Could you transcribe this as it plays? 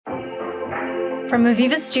From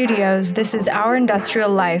Aviva Studios, this is Our Industrial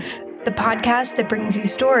Life, the podcast that brings you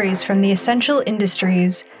stories from the essential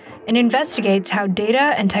industries and investigates how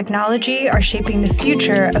data and technology are shaping the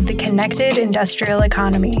future of the connected industrial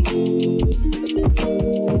economy.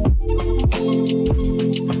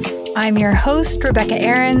 I'm your host, Rebecca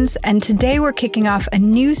Ahrens, and today we're kicking off a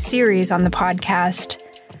new series on the podcast.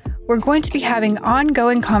 We're going to be having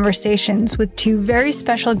ongoing conversations with two very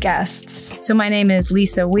special guests. So my name is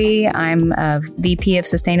Lisa Wee. I'm a VP of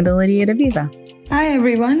Sustainability at Aviva. Hi,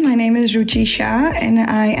 everyone. My name is Ruchi Shah, and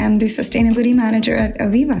I am the Sustainability Manager at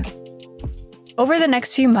Aviva. Over the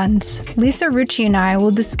next few months, Lisa, Ruchi, and I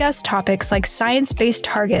will discuss topics like science-based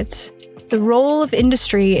targets, the role of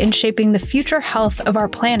industry in shaping the future health of our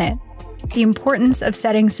planet, the importance of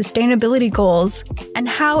setting sustainability goals, and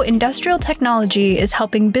how industrial technology is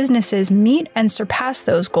helping businesses meet and surpass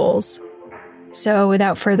those goals. So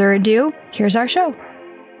without further ado, here's our show.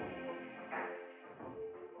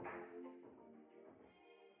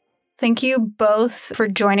 Thank you both for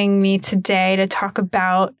joining me today to talk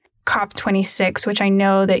about COP26, which I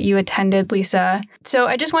know that you attended, Lisa. So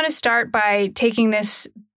I just want to start by taking this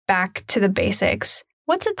back to the basics.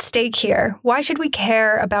 What's at stake here? Why should we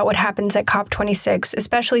care about what happens at COP26,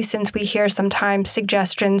 especially since we hear sometimes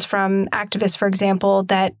suggestions from activists, for example,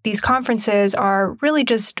 that these conferences are really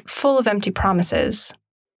just full of empty promises?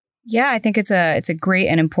 Yeah, I think it's a great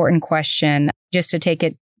and important question. Just to take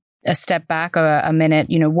it a step back a minute,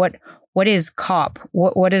 what is COP?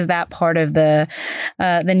 What does that part of the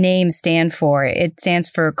name stand for? It stands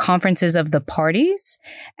for Conferences of the Parties,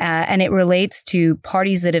 and it relates to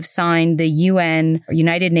parties that have signed the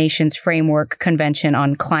United Nations Framework Convention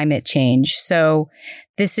on Climate Change. So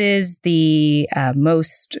this is the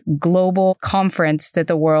most global conference that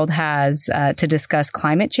the world has to discuss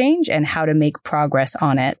climate change and how to make progress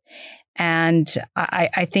on it. And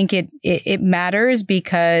I think it matters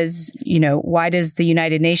because, why does the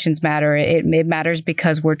United Nations matter? It matters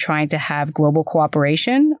because we're trying to have global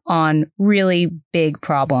cooperation on really big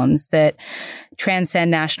problems that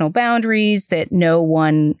transcend national boundaries, that no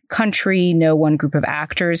one country, no one group of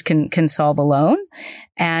actors can solve alone.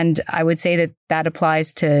 And I would say that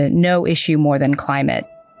applies to no issue more than climate.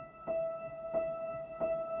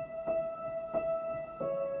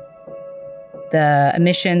 The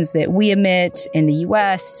emissions that we emit in the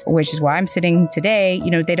U.S., which is where I'm sitting today,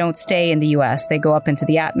 they don't stay in the U.S. They go up into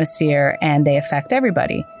the atmosphere and they affect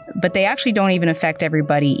everybody. But they actually don't even affect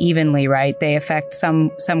everybody evenly, right? They affect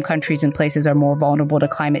some countries and places are more vulnerable to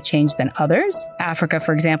climate change than others. Africa,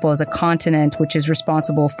 for example, is a continent which is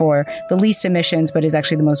responsible for the least emissions, but is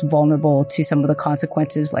actually the most vulnerable to some of the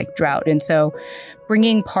consequences like drought. And so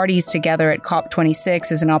bringing parties together at COP26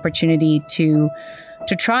 is an opportunity to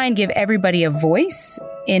try and give everybody a voice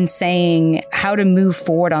in saying how to move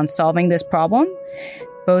forward on solving this problem,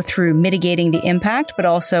 both through mitigating the impact, but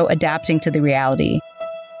also adapting to the reality.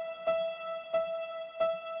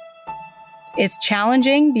 It's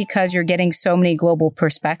challenging because you're getting so many global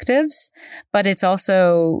perspectives, but it's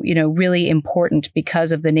also, really important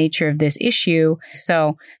because of the nature of this issue.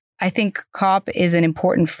 So I think COP is an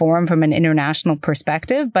important forum from an international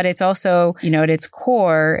perspective, but it's also, at its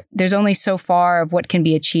core, there's only so far of what can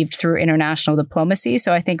be achieved through international diplomacy.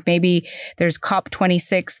 So I think maybe there's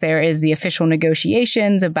COP26, there is the official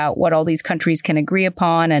negotiations about what all these countries can agree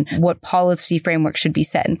upon and what policy framework should be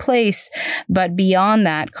set in place. But beyond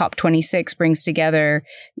that, COP26 brings together,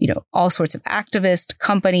 all sorts of activists,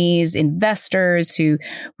 companies, investors to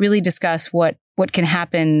really discuss what can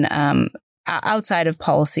happen outside of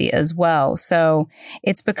policy as well. So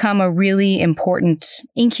it's become a really important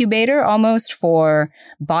incubator almost for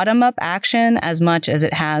bottom-up action as much as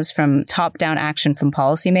it has from top-down action from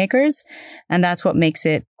policymakers. And that's what makes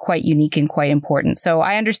it quite unique and quite important. So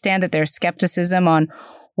I understand that there's skepticism on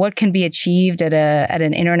what can be achieved at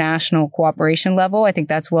an international cooperation level. I think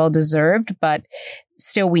that's well deserved, but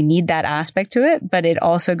still we need that aspect to it. But it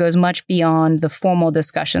also goes much beyond the formal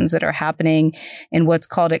discussions that are happening in what's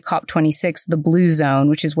called at COP26, the Blue Zone,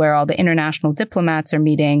 which is where all the international diplomats are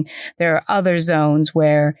meeting. There are other zones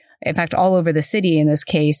where, in fact, all over the city in this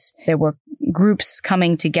case, there were groups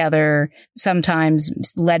coming together, sometimes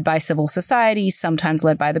led by civil society, sometimes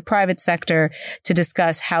led by the private sector, to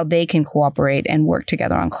discuss how they can cooperate and work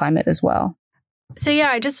together on climate as well. So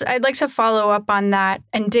yeah, I'd like to follow up on that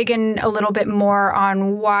and dig in a little bit more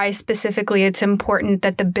on why specifically it's important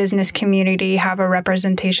that the business community have a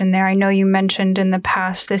representation there. I know you mentioned in the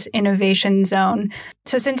past this innovation zone.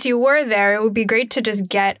 So since you were there, it would be great to just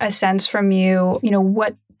get a sense from you,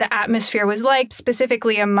 what the atmosphere was like,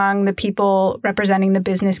 specifically among the people representing the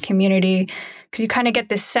business community, because you kind of get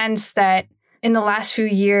this sense that in the last few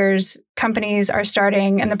years, companies are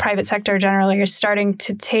starting, and the private sector generally is starting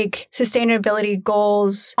to take sustainability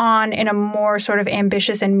goals on in a more sort of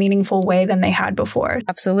ambitious and meaningful way than they had before.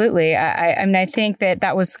 Absolutely. I mean, I think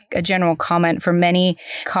that was a general comment for many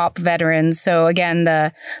COP veterans. So again,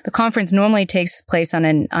 the conference normally takes place on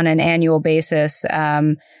an annual basis.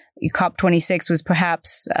 COP26 was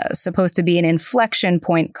perhaps supposed to be an inflection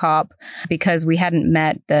point COP because we hadn't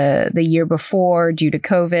met the year before due to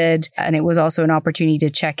COVID. And it was also an opportunity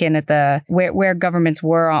to check in at where governments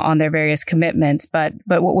were on their various commitments. But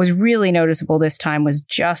what was really noticeable this time was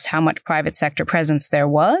just how much private sector presence there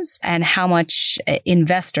was and how much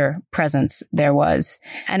investor presence there was.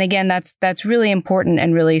 And again, that's really important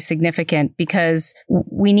and really significant because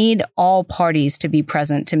we need all parties to be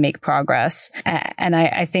present to make progress. And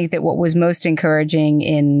I think that what was most encouraging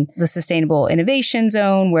in the Sustainable Innovation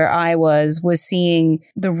Zone, where I was seeing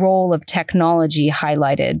the role of technology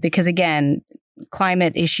highlighted. Because again,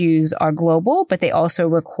 climate issues are global, but they also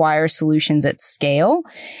require solutions at scale.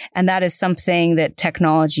 And that is something that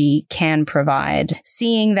technology can provide.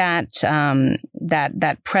 Seeing that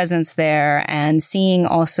presence there and seeing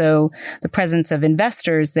also the presence of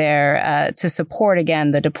investors there to support,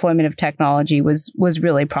 again, the deployment of technology was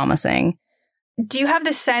really promising. Do you have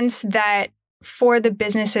the sense that for the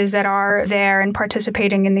businesses that are there and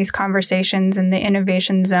participating in these conversations in the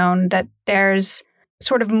innovation zone, that there's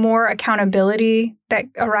sort of more accountability that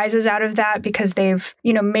arises out of that because they've,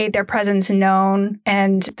 made their presence known,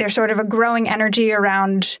 and there's sort of a growing energy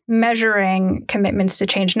around measuring commitments to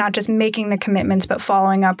change, not just making the commitments, but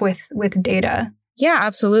following up with data? Yeah,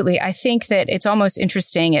 absolutely. I think that it's almost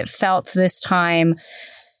interesting. It felt this time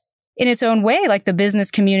in its own way, like the business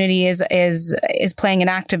community is playing an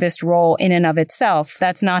activist role in and of itself.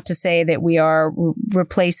 That's not to say that we are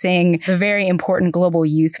replacing the very important global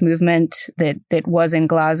youth movement that was in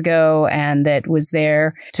Glasgow and that was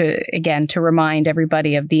there to remind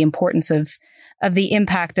everybody of the importance of the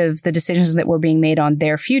impact of the decisions that were being made on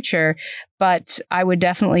their future. But I would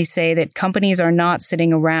definitely say that companies are not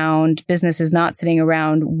sitting around, business is not sitting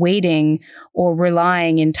around waiting or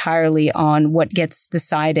relying entirely on what gets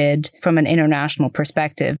decided from an international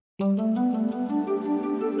perspective.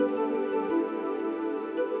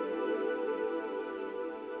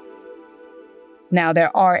 Now,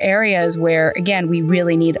 there are areas where, again, we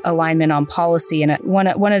really need alignment on policy. And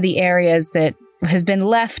one of the areas that has been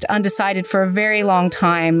left undecided for a very long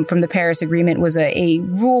time from the Paris Agreement was a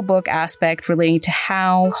rule book aspect relating to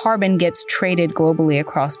how carbon gets traded globally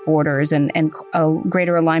across borders and a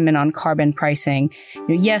greater alignment on carbon pricing.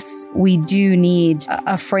 Yes, we do need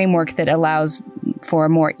a framework that allows for a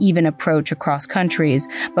more even approach across countries,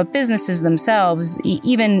 but businesses themselves,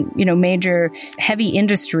 even major heavy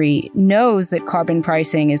industry, knows that carbon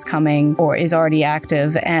pricing is coming or is already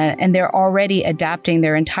active, and they're already adapting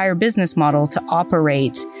their entire business model to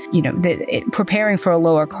operate, preparing for a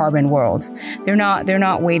lower carbon world. They're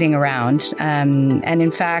not waiting around. And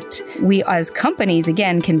in fact, we as companies,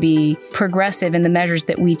 again, can be progressive in the measures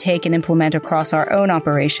that we take and implement across our own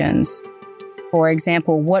operations. For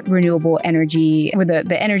example, what renewable energy, or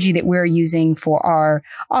the energy that we're using for our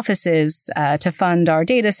offices to fund our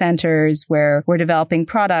data centers, where we're developing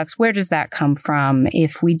products, where does that come from?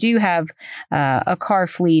 If we do have a car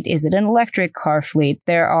fleet, is it an electric car fleet?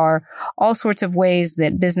 There are all sorts of ways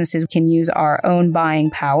that businesses can use our own buying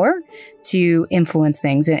power to influence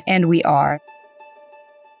things, and we are.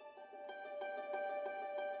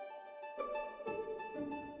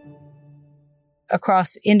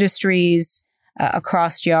 Across industries,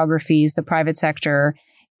 across geographies, the private sector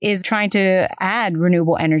is trying to add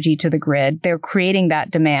renewable energy to the grid. They're creating that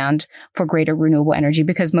demand for greater renewable energy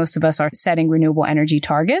because most of us are setting renewable energy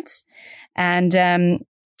targets. And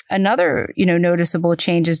another, noticeable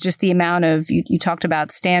change is just the amount of, you talked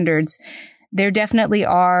about standards. There definitely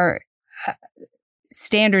are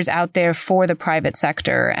standards out there for the private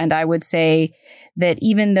sector. And I would say that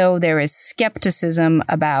even though there is skepticism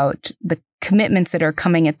about the commitments that are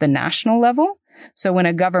coming at the national level, so when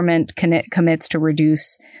a government commits to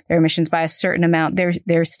reduce their emissions by a certain amount,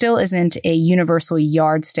 there still isn't a universal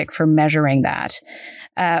yardstick for measuring that.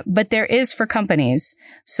 But there is for companies.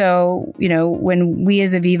 So, when we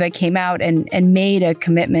as Aviva came out and made a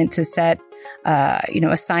commitment to set,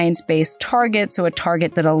 a science-based target, so a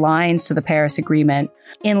target that aligns to the Paris Agreement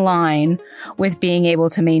in line with being able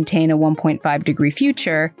to maintain a 1.5 degree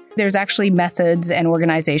future, there's actually methods and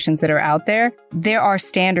organizations that are out there. There are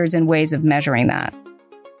standards and ways of measuring that.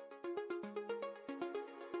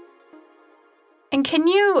 And can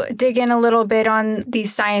you dig in a little bit on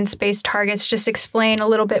these science-based targets? Just explain a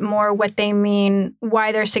little bit more what they mean,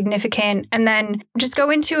 why they're significant, and then just go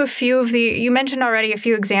into a few of you mentioned already a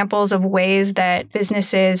few examples of ways that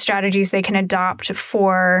businesses, strategies they can adopt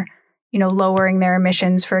for, lowering their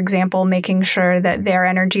emissions. For example, making sure that their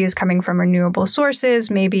energy is coming from renewable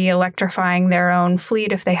sources, maybe electrifying their own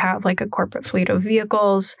fleet if they have like a corporate fleet of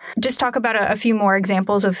vehicles. Just talk about a few more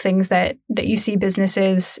examples of things that you see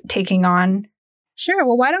businesses taking on. Sure.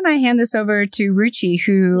 Well, why don't I hand this over to Ruchi,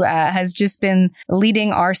 who has just been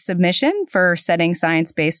leading our submission for setting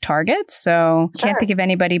science-based targets. So can't think of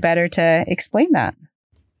anybody better to explain that.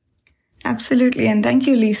 Absolutely. And thank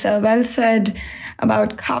you, Lisa. Well said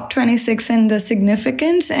about COP26 and the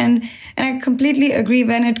significance. And I completely agree.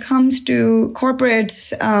 When it comes to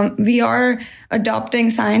corporates, we are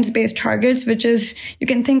adopting science-based targets, which is, you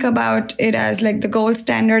can think about it as like the gold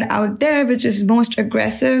standard out there, which is most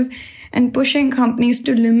aggressive, and pushing companies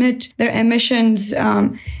to limit their emissions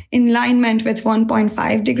in alignment with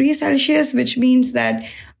 1.5 degrees Celsius, which means that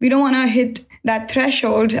we don't want to hit that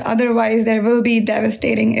threshold. Otherwise, there will be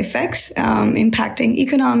devastating effects impacting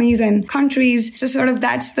economies and countries. So sort of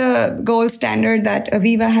that's the gold standard that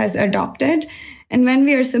Aviva has adopted. And when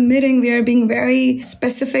we are submitting, we are being very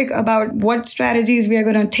specific about what strategies we are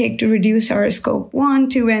going to take to reduce our scope 1,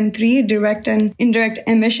 2, and 3 direct and indirect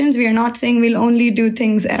emissions. We are not saying we'll only do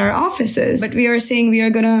things at our offices, but we are saying we are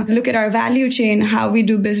going to look at our value chain, how we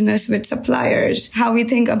do business with suppliers, how we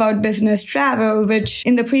think about business travel, which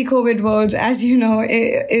in the pre-COVID world, as you know,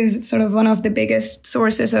 is sort of one of the biggest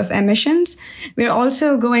sources of emissions. We are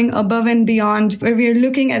also going above and beyond, where we are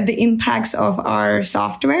looking at the impacts of our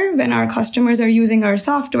software when our customers are using our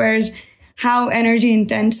softwares, how energy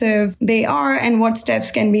intensive they are, and what steps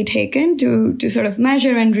can be taken to sort of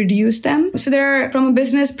measure and reduce them. So from a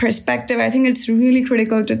business perspective, I think it's really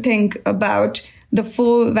critical to think about the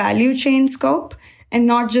full value chain scope and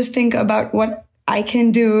not just think about what I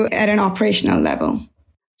can do at an operational level.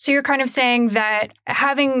 So you're kind of saying that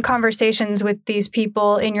having conversations with these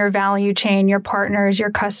people in your value chain, your partners, your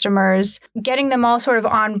customers, getting them all sort of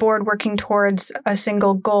on board working towards a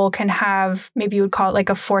single goal can have, maybe you would call it like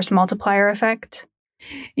a force multiplier effect?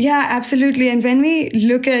 Yeah, absolutely. And when we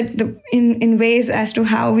look at in ways as to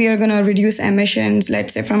how we are going to reduce emissions,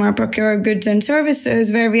 let's say from our procured goods and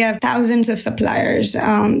services, where we have thousands of suppliers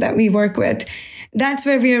that we work with, that's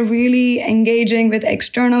where we are really engaging with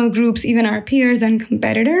external groups, even our peers and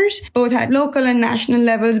competitors, both at local and national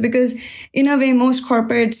levels, because in a way, most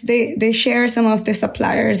corporates, they share some of the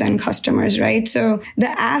suppliers and customers, right? So the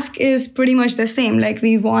ask is pretty much the same. Like,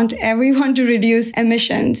 we want everyone to reduce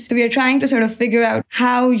emissions. So we are trying to sort of figure out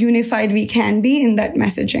how unified we can be in that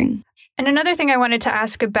messaging. And another thing I wanted to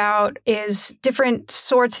ask about is different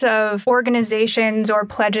sorts of organizations or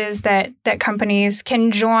pledges that companies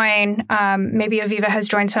can join. Maybe Aviva has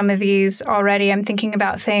joined some of these already. I'm thinking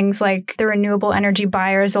about things like the Renewable Energy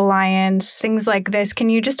Buyers Alliance, things like this. Can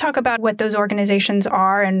you just talk about what those organizations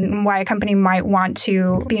are and why a company might want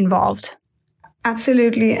to be involved?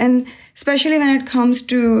 Absolutely. And especially when it comes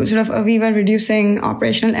to sort of Aviva reducing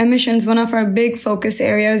operational emissions, one of our big focus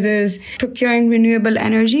areas is procuring renewable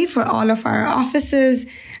energy for all of our offices,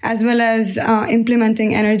 as well as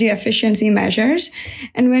implementing energy efficiency measures.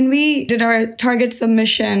 And when we did our target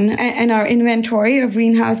submission and our inventory of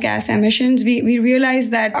greenhouse gas emissions, we realized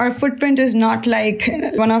that our footprint is not like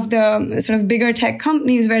one of the sort of bigger tech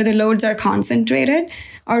companies where the loads are concentrated.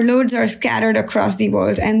 Our loads are scattered across the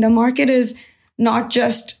world, and the market is not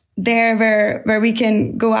just there where we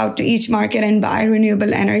can go out to each market and buy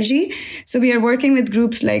renewable energy. So we are working with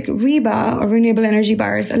groups like REBA, or Renewable Energy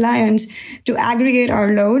Buyers Alliance, to aggregate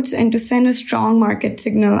our loads and to send a strong market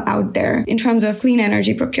signal out there in terms of clean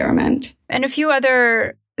energy procurement. And a few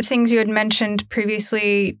other things you had mentioned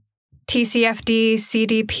previously, TCFD,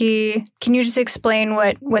 CDP. Can you just explain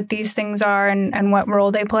what these things are and what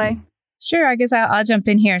role they play? Sure. I guess I'll jump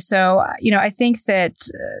in here. So, I think that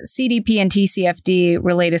CDP and TCFD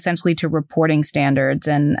relate essentially to reporting standards.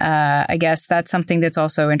 And I guess that's something that's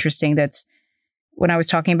also interesting. That's when I was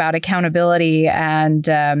talking about accountability and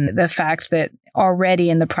the fact that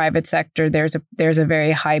already in the private sector, there's a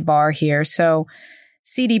very high bar here. So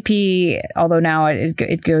CDP, although now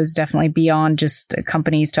it goes definitely beyond just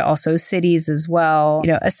companies to also cities as well.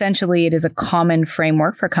 Essentially, it is a common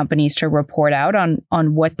framework for companies to report out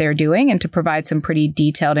on what they're doing and to provide some pretty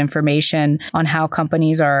detailed information on how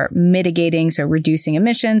companies are mitigating, so reducing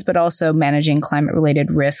emissions, but also managing climate-related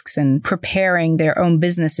risks and preparing their own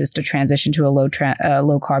businesses to transition to a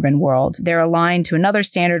low carbon world. They're aligned to another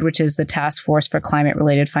standard, which is the Task Force for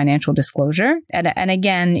Climate-Related Financial Disclosure. And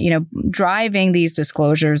again, driving these disclosures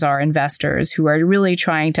disclosures are investors who are really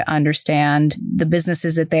trying to understand the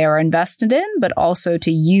businesses that they are invested in, but also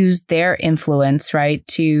to use their influence, right,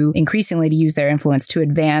 to increasingly to use their influence to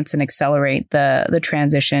advance and accelerate the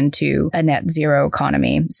transition to a net zero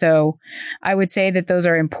economy. So I would say that those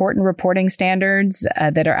are important reporting standards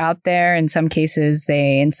that are out there. In some cases,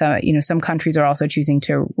 some countries are also choosing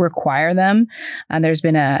to require them. And there's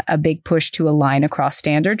been a big push to align across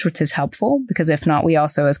standards, which is helpful because if not, we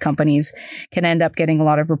also as companies can end up getting a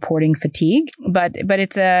lot of reporting fatigue. But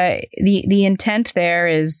it's the intent there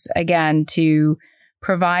is, again, to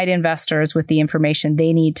provide investors with the information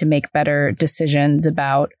they need to make better decisions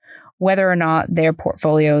about whether or not their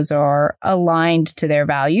portfolios are aligned to their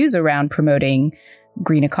values around promoting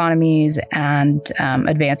green economies and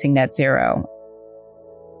advancing net zero.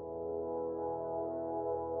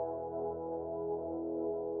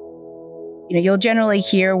 You'll generally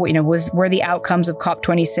hear, were the outcomes of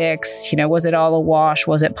COP26, was it all a wash?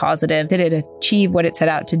 Was it positive? Did it achieve what it set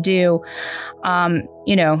out to do?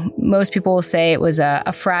 Most people will say it was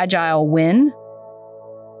a fragile win.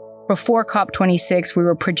 Before COP26, we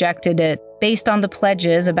were projected it based on the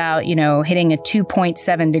pledges about, hitting a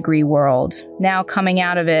 2.7 degree world. Now coming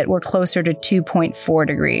out of it, we're closer to 2.4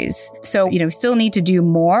 degrees. So, we still need to do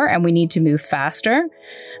more and we need to move faster.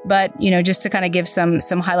 But, just to kind of give some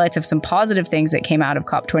highlights of some positive things that came out of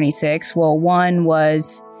COP26. Well, one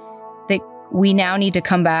was that we now need to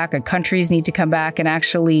come back, countries need to come back and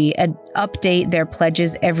actually update their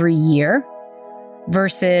pledges every year.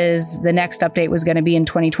 Versus the next update was going to be in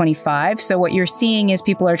 2025. So what you're seeing is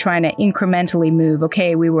people are trying to incrementally move.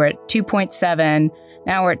 Okay, we were at 2.7,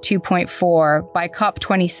 now we're at 2.4. By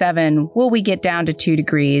COP27, will we get down to 2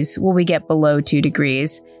 degrees? Will we get below 2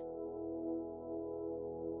 degrees?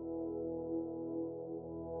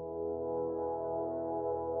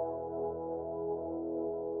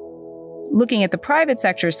 Looking at the private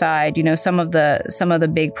sector side, some of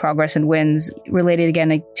the big progress and wins related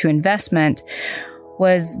again to investment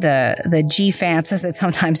was the GFANZ, as it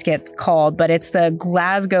sometimes gets called, but it's the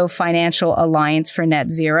Glasgow Financial Alliance for Net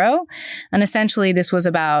Zero. And essentially this was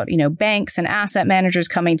about, banks and asset managers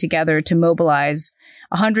coming together to mobilize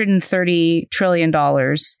 $130 trillion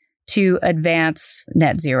to advance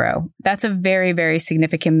net zero. That's a very, very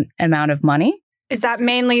significant amount of money. Is that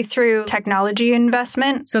mainly through technology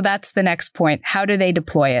investment? So that's the next point. How do they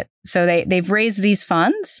deploy it? So they've raised these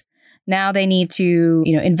funds. Now they need to,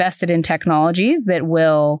 invest it in technologies that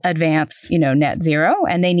will advance, net zero,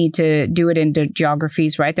 and they need to do it in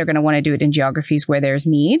geographies, right? They're going to want to do it in geographies where there's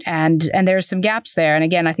need. And there's some gaps there. And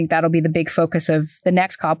again, I think that'll be the big focus of the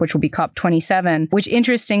next COP, which will be COP27, which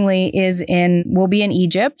interestingly will be in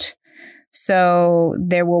Egypt. So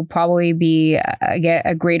there will probably be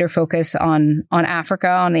a greater focus on Africa,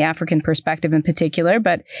 on the African perspective in particular.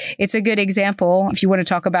 But it's a good example. If you want to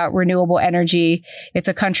talk about renewable energy, it's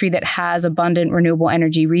a country that has abundant renewable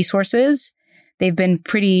energy resources. They've been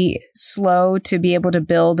pretty slow to be able to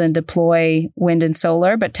build and deploy wind and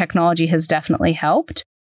solar, but technology has definitely helped.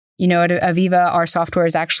 At Aviva, our software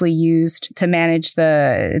is actually used to manage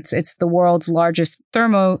it's the world's largest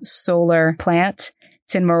thermosolar plant.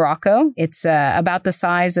 It's in Morocco. It's about the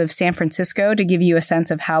size of San Francisco to give you a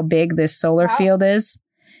sense of how big this solar field is.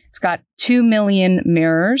 It's got 2 million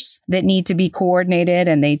mirrors that need to be coordinated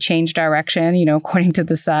and they change direction, according to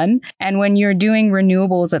the sun. And when you're doing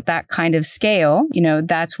renewables at that kind of scale,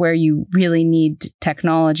 that's where you really need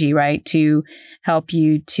technology, right? To help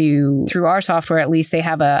you through our software, at least they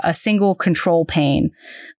have a single control pane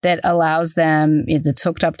that allows them, it's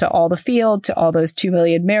hooked up to all the field, to all those 2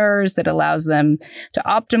 million mirrors, that allows them to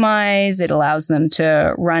optimize. It allows them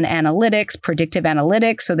to run analytics, predictive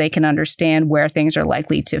analytics, so they can understand where things are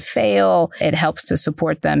likely to fail. It helps to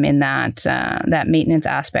support them in that maintenance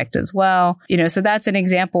aspect as well. So that's an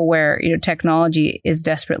example where, technology is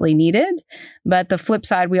desperately needed. But the flip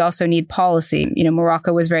side, we also need policy.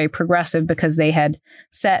 Morocco was very progressive because they had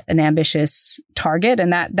set an ambitious target,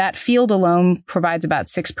 and that field alone provides about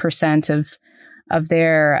 6% of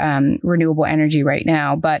their renewable energy right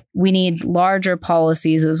now. But we need larger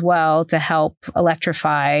policies as well to help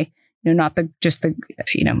electrify, green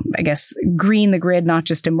the grid, not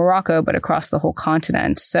just in Morocco, but across the whole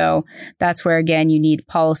continent. So that's where, again, you need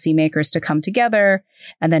policymakers to come together.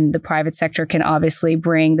 And then the private sector can obviously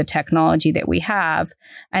bring the technology that we have,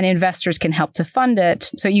 and investors can help to fund it.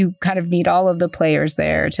 So you kind of need all of the players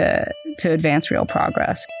there to advance real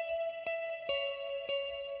progress.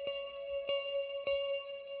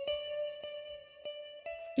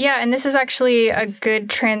 Yeah, and this is actually a good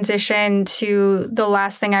transition to the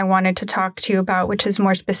last thing I wanted to talk to you about, which is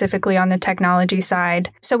more specifically on the technology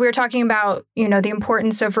side. So we were talking about, the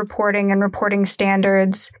importance of reporting and reporting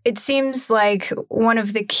standards. It seems like one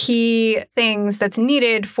of the key things that's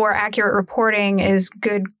needed for accurate reporting is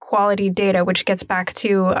good quality data, which gets back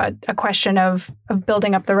to a question of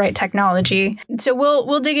building up the right technology. So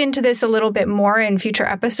we'll dig into this a little bit more in future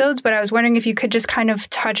episodes, but I was wondering if you could just kind of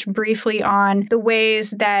touch briefly on the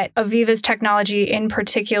ways that Aviva's technology in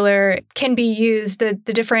particular can be used, the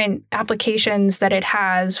different applications that it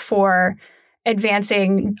has for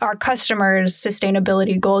advancing our customers'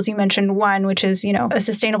 sustainability goals. You mentioned one, which is, a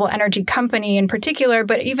sustainable energy company in particular,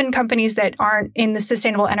 but even companies that aren't in the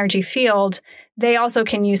sustainable energy field, they also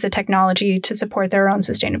can use the technology to support their own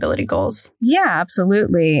sustainability goals. Yeah,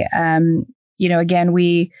 absolutely. Again,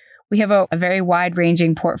 we have a very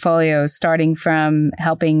wide-ranging portfolio, starting from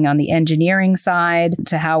helping on the engineering side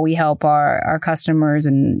to how we help our customers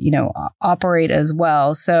and, operate as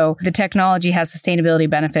well. So the technology has sustainability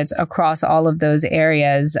benefits across all of those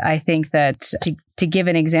areas. I think that to give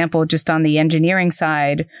an example, just on the engineering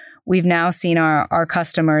side, we've now seen our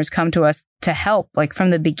customers come to us to help, like from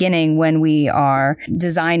the beginning when we are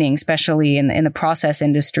designing, especially in the process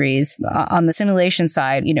industries. On the simulation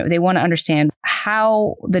side, they want to understand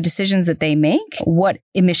how the decisions that they make, what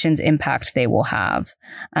emissions impact they will have.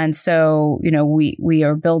 And so, we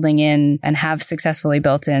are building in and have successfully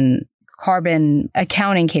built in carbon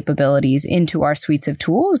accounting capabilities into our suites of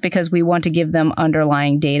tools because we want to give them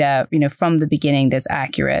underlying data, from the beginning that's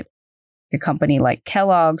accurate. A company like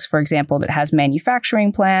Kellogg's, for example, that has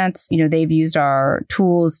manufacturing plants, they've used our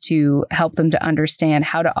tools to help them to understand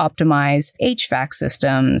how to optimize HVAC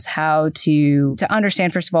systems, how to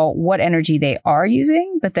understand, first of all, what energy they are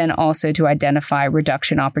using, but then also to identify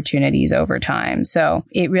reduction opportunities over time. So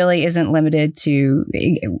it really isn't limited to,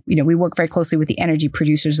 we work very closely with the energy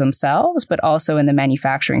producers themselves, but also in the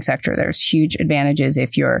manufacturing sector. There's huge advantages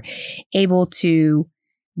if you're able to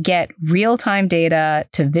get real-time data,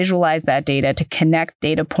 to visualize that data, to connect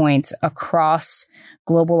data points across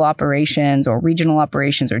global operations or regional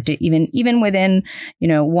operations, or even within,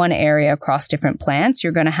 one area across different plants.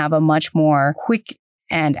 You're going to have a much more quick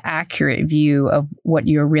and accurate view of what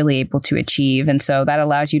you're really able to achieve. And so that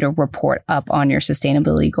allows you to report up on your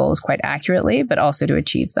sustainability goals quite accurately, but also to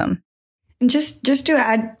achieve them. And just to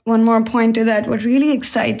add one more point to that, what really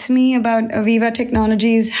excites me about Aviva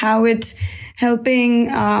Technology is how it's helping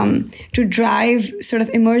to drive sort of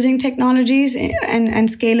emerging technologies and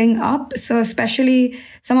scaling up. So especially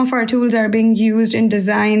some of our tools are being used in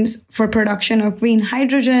designs for production of green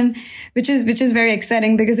hydrogen, which is very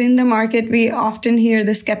exciting because in the market, we often hear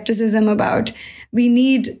the skepticism about we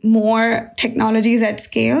need more technologies at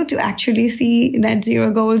scale to actually see net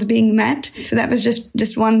zero goals being met. So that was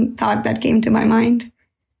just one thought that came to my mind.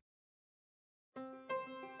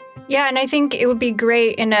 Yeah, and I think it would be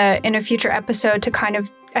great in a future episode to kind of,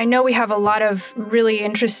 I know we have a lot of really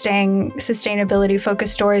interesting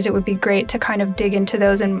sustainability-focused stories. It would be great to kind of dig into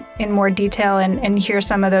those in more detail and hear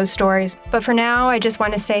some of those stories. But for now, I just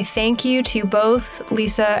want to say thank you to both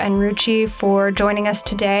Lisa and Ruchi for joining us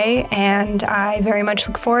today, and I very much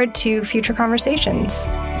look forward to future conversations.